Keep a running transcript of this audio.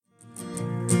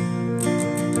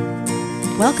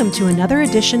Welcome to another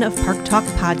edition of Park Talk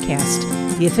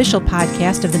Podcast, the official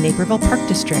podcast of the Naperville Park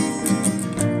District.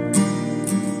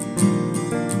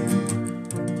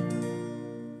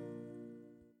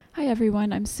 Hi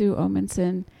everyone, I'm Sue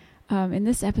Omenson. In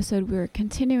this episode, we're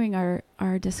continuing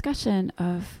our discussion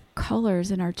of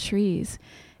colors in our trees.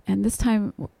 And this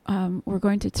time, we're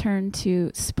going to turn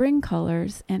to spring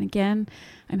colors. And again,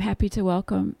 I'm happy to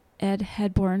welcome Ed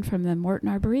Hedborn from the Morton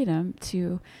Arboretum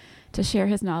to share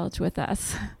his knowledge with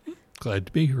us. Glad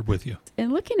to be here with you.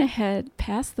 In looking ahead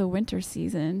past the winter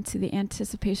season to the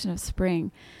anticipation of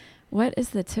spring, what is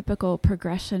the typical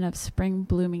progression of spring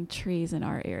blooming trees in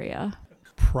our area?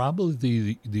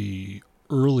 Probably the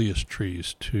earliest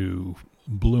trees to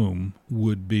bloom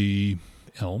would be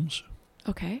elms.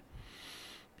 Okay.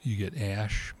 You get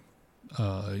ash.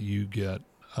 You get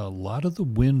a lot of the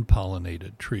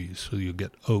wind-pollinated trees. So you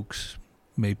get oaks,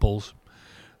 maples.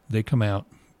 They come out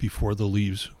before the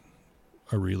leaves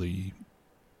are really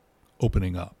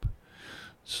opening up.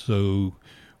 So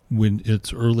when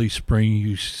it's early spring,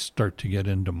 you start to get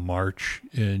into March,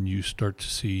 and you start to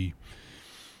see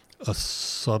a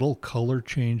subtle color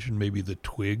change in maybe the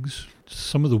twigs.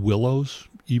 Some of the willows,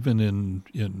 even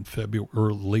in February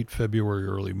or late February,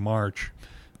 early March,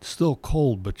 it's still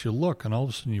cold, but you look and all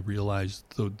of a sudden you realize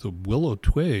the willow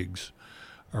twigs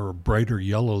are a brighter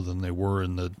yellow than they were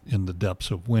in the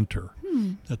depths of winter.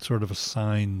 That's sort of a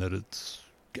sign that it's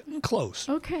getting close.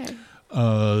 Okay.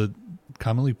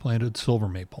 Commonly planted silver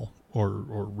maple or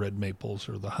red maples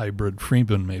or the hybrid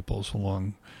Freeman maples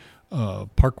along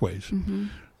parkways. Mm-hmm.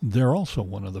 They're also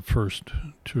one of the first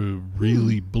to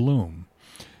really bloom.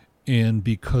 And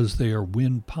because they are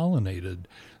wind pollinated,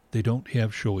 they don't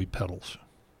have showy petals.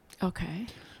 Okay.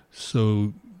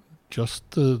 So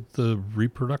just the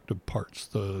reproductive parts,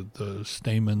 the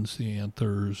stamens, the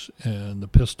anthers, and the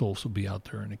pistils will be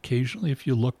out there. And occasionally, if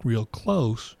you look real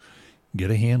close, get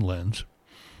a hand lens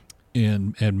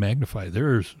and magnify.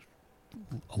 There's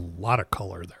a lot of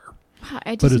color there. Wow,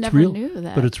 I just never knew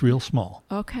that. But it's real small.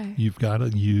 Okay. You've got to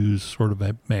use sort of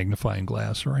a magnifying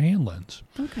glass or a hand lens.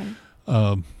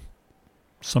 Okay.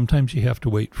 Sometimes you have to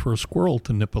wait for a squirrel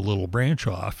to nip a little branch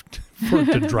off for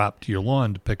it to drop to your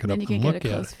lawn to pick it up and look at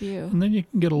it. View. And then you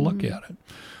can get a look at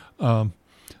it.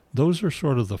 Those are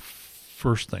sort of the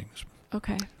first things.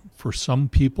 Okay. For some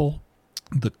people,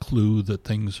 the clue that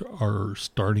things are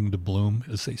starting to bloom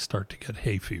is they start to get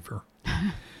hay fever.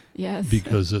 Yes.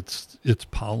 Because it's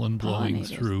pollen blowing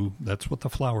Pollinators. through. That's what the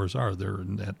flowers are. They're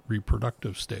in that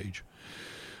reproductive stage.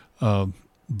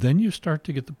 Then you start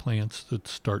to get the plants that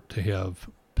start to have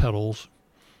petals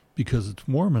because it's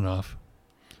warm enough.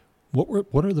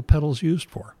 What are the petals used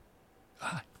for?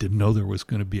 I didn't know there was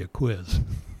going to be a quiz.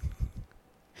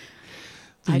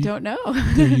 I don't know.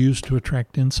 They're used to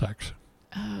attract insects.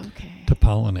 Oh, okay. To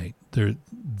pollinate.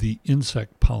 The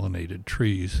insect pollinated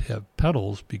trees have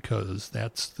petals because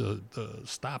that's the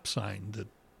stop sign that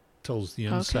tells the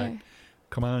insect, Okay.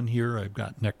 come on here, I've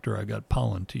got nectar, I've got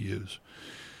pollen to use.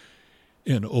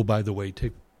 And, oh, by the way,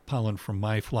 take pollen from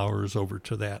my flowers over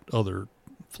to that other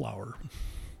flower.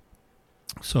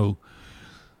 So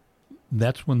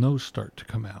that's when those start to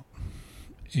come out.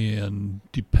 And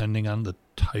depending on the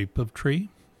type of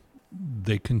tree,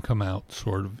 they can come out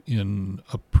sort of in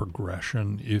a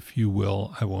progression, if you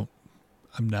will.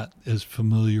 I'm not as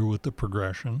familiar with the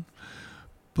progression,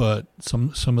 but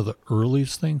some of the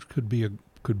earliest things could be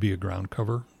a ground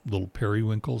cover, little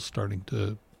periwinkles starting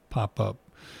to pop up.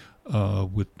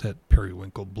 With that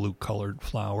periwinkle blue-colored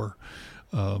flower.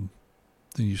 Then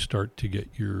you start to get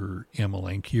your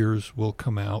amelanchiers will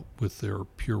come out with their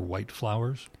pure white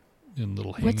flowers in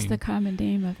little hanging. What's the common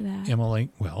name of that?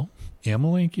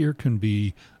 Amelanchier can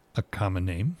be a common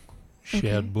name.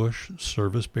 Shadbush,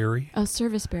 serviceberry. Oh,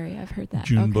 serviceberry. I've heard that.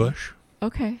 Junebush.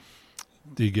 Okay.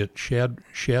 They get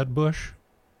shadbush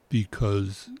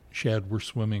because shad were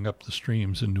swimming up the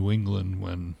streams in New England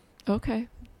when Okay.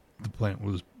 the plant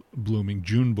was blooming.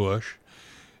 Junebush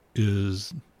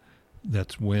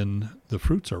that's when the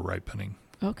fruits are ripening.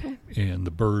 Okay. And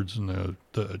the birds and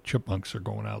the chipmunks are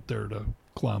going out there to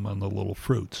climb on the little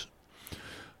fruits.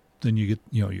 Then you get,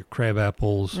 your crab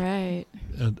apples, Right.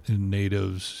 and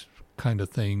natives kind of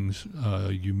things.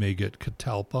 You may get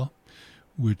catalpa,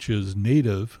 which is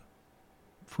native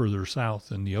further south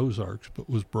in the Ozarks, but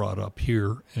was brought up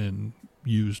here and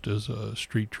used as a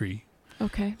street tree.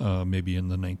 Okay. Maybe in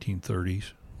the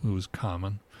 1930s. It was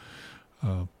common.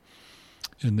 And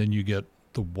then you get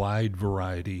the wide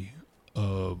variety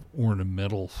of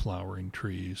ornamental flowering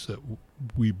trees that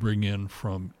we bring in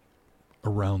from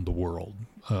around the world.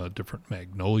 Different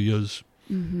magnolias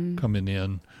coming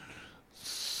in.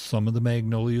 Some of the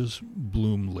magnolias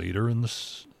bloom later in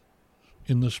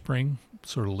the spring,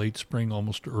 sort of late spring,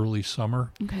 almost early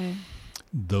summer. Okay.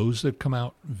 Those that come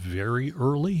out very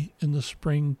early in the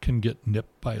spring can get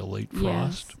nipped by a late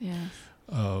frost. Yes.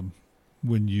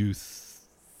 When you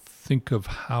think of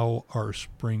how our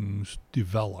springs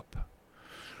develop,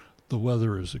 the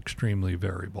weather is extremely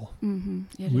variable.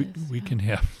 Mm-hmm. We can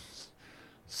have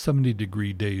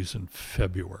 70-degree days in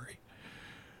February.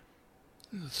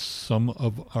 Some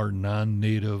of our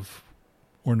non-native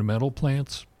ornamental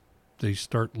plants, they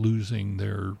start losing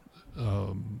their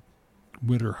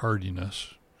winter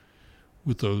hardiness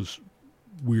with those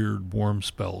weird warm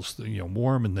spells.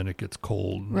 Warm and then it gets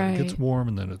cold. And then it gets warm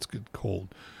and then it gets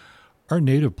cold. Our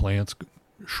native plants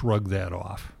shrug that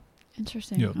off.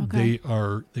 Interesting. Okay.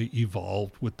 They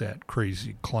evolved with that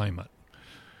crazy climate.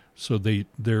 So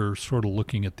they're sort of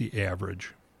looking at the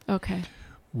average. Okay.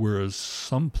 Whereas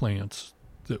some plants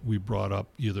that we brought up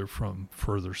either from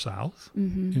further south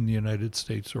in the United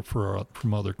States or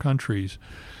from other countries,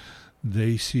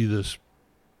 they see this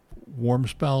warm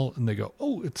spell and they go,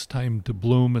 oh, it's time to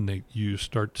bloom, and you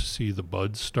start to see the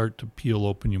buds start to peel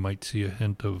open. You might see a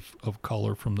hint of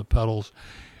color from the petals,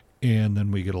 and then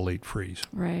we get a late freeze.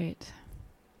 Right.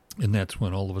 And that's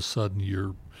when all of a sudden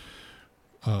your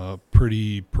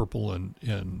pretty purple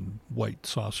and white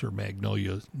saucer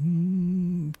magnolia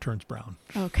turns brown.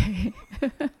 Okay.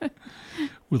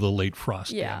 With a late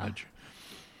frost damage.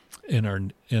 In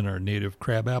our native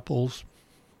crab apples,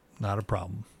 not a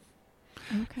problem.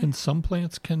 Okay. And some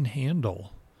plants can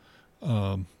handle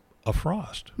a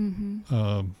frost.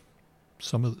 Mm-hmm.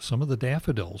 Some of the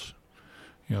daffodils,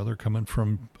 they're coming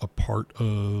from a part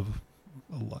of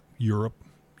Europe,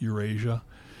 Eurasia,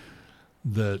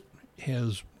 that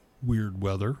has weird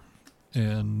weather,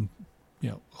 and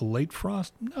a late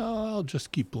frost. No, I'll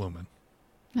just keep blooming.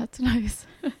 That's nice.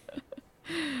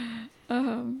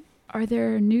 Are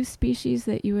there new species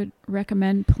that you would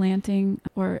recommend planting,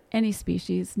 or any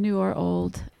species, new or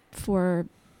old, for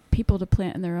people to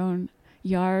plant in their own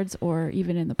yards or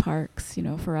even in the parks,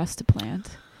 for us to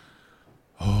plant?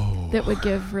 Oh. That would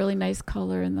give really nice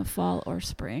color in the fall or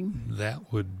spring.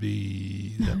 That would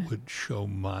show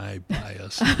my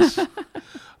biases.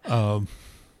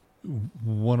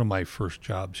 One of my first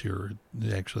jobs here,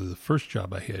 actually the first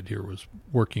job I had here, was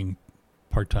working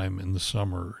part-time in the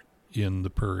summer in the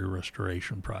Prairie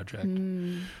Restoration Project.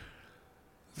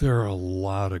 There are a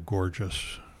lot of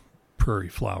gorgeous prairie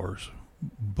flowers.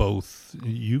 Both,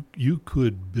 you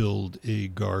could build a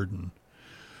garden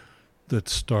that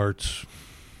starts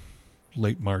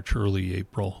late March, early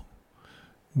April,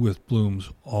 with blooms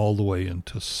all the way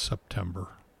into September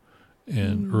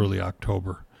and early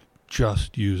October,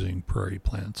 just using prairie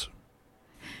plants.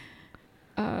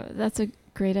 That's a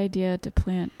great idea, to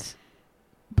plant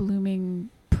blooming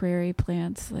prairie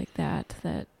plants like that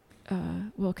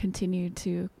will continue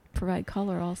to provide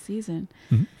color all season.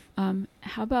 Mm-hmm.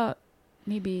 How about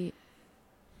maybe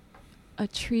a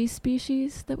tree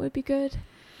species that would be good?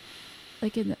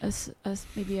 Like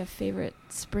maybe a favorite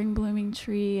spring blooming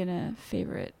tree and a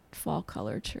favorite fall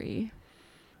color tree.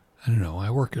 I don't know.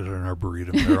 I work at an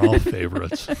arboretum. They're all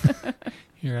favorites.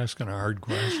 You're asking a hard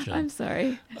question. I'm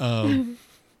sorry. I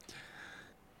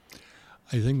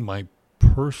think my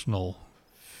personal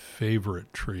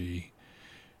favorite tree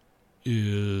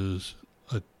is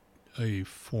a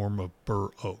form of bur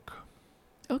oak.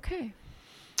 Okay.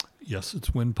 Yes,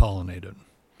 it's wind pollinated,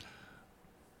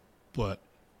 but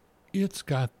it's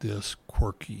got this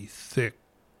thick,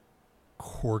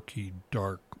 corky,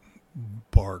 dark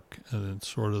bark, and it's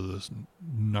sort of this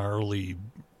gnarly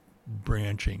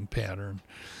branching pattern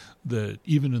that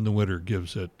even in the winter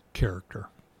gives it character.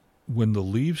 When the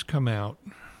leaves come out,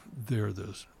 they're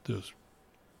this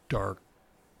dark,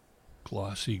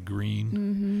 glossy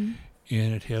green,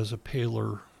 and it has a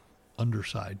paler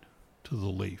underside to the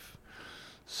leaf.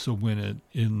 So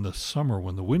in the summer,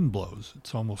 when the wind blows,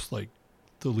 it's almost like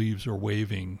the leaves are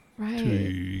waving to you.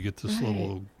 You get this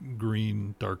little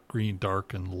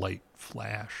dark and light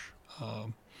flash.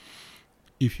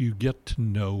 If you get to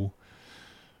know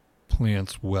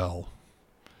plants well,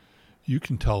 you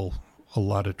can tell a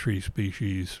lot of tree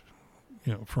species,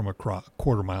 from a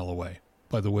quarter mile away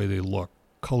by the way they look,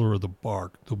 color of the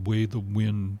bark, the way the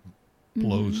wind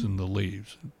blows in the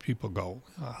leaves. People go,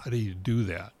 how do you do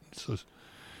that? So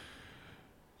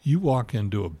you walk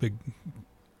into a big,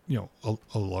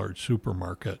 a large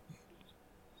supermarket,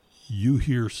 you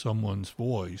hear someone's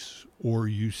voice or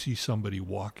you see somebody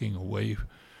walking away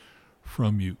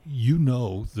from you, you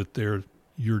know that they're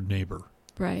your neighbor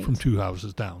from 2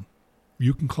 houses down.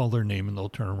 You can call their name and they'll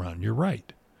turn around. You're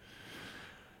right.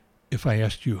 if I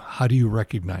asked you, how do you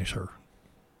recognize her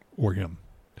or him?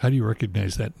 How do you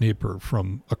recognize that neighbor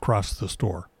from across the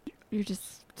store? You're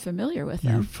just familiar with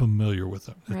You're them. familiar with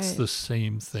them. It's Right. the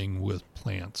same thing with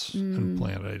plants and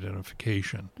plant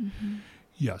identification. Mm-hmm.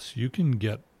 Yes, you can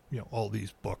get, all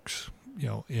these books,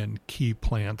 and key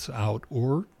plants out,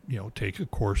 or, take a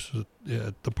course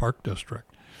at the Park District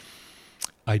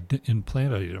in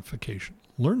plant identification.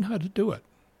 Learn how to do it.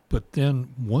 But then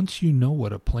once you know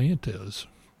what a plant is,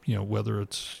 whether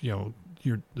it's,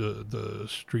 the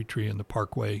street tree in the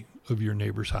parkway of your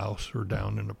neighbor's house or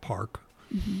down in a park,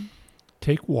 Mm-hmm.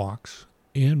 take walks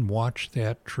and watch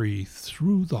that tree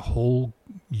through the whole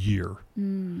year.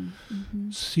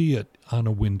 Mm-hmm. See it on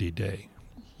a windy day.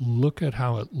 Look at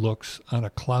how it looks on a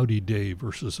cloudy day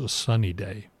versus a sunny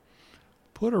day.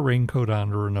 Put a raincoat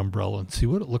on or an umbrella and see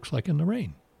what it looks like in the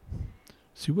rain.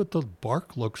 See what the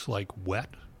bark looks like wet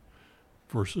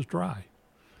versus dry.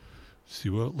 See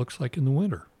what it looks like in the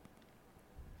winter.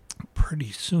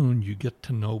 Pretty soon you get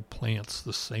to know plants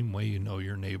the same way you know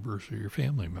your neighbors or your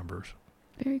family members.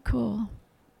 Very cool.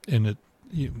 And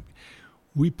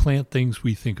we plant things,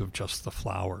 we think of just the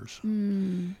flowers.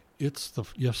 Mm. It's the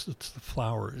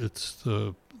flower. It's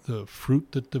the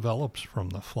fruit that develops from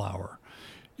the flower.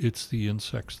 It's the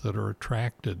insects that are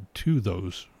attracted to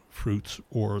those fruits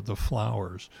or the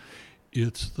flowers.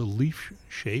 It's the leaf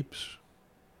shapes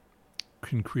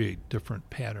can create different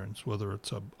patterns, whether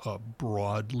it's a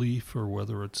broad leaf or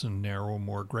whether it's a narrow,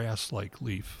 more grass-like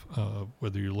leaf,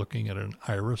 whether you're looking at an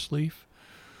iris leaf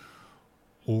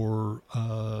or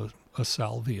a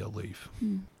salvia leaf.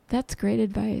 That's great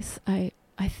advice. I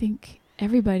think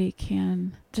everybody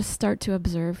can just start to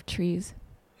observe trees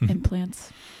and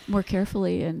plants more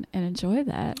carefully and enjoy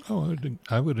that. Oh,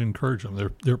 I would encourage them.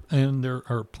 There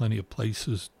are plenty of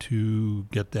places to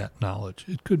get that knowledge.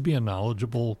 It could be a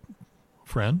knowledgeable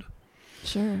friend.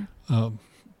 Sure.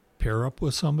 Pair up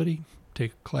with somebody.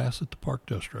 Take a class at the Park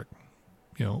District.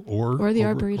 Or the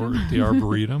Arboretum. or at the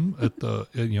Arboretum at the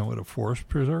at a forest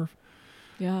preserve.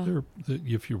 Yeah.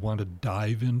 If you want to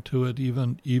dive into it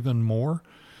even more,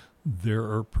 there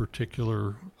are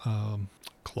particular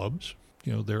clubs.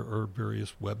 There are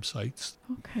various websites.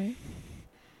 Okay.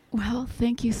 Well,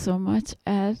 thank you so much,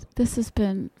 Ed. This has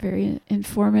been very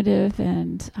informative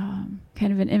and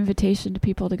kind of an invitation to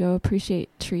people to go appreciate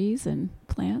trees and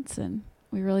plants, and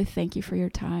we really thank you for your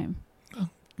time.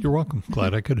 You're welcome.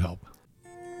 Glad I could help.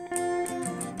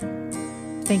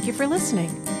 Thank you for listening.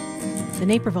 The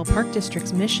Naperville Park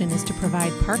District's mission is to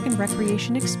provide park and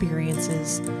recreation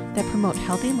experiences that promote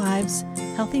healthy lives,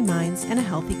 healthy minds, and a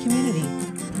healthy community.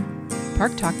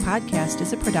 Park Talk Podcast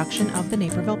is a production of the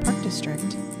Naperville Park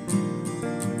District.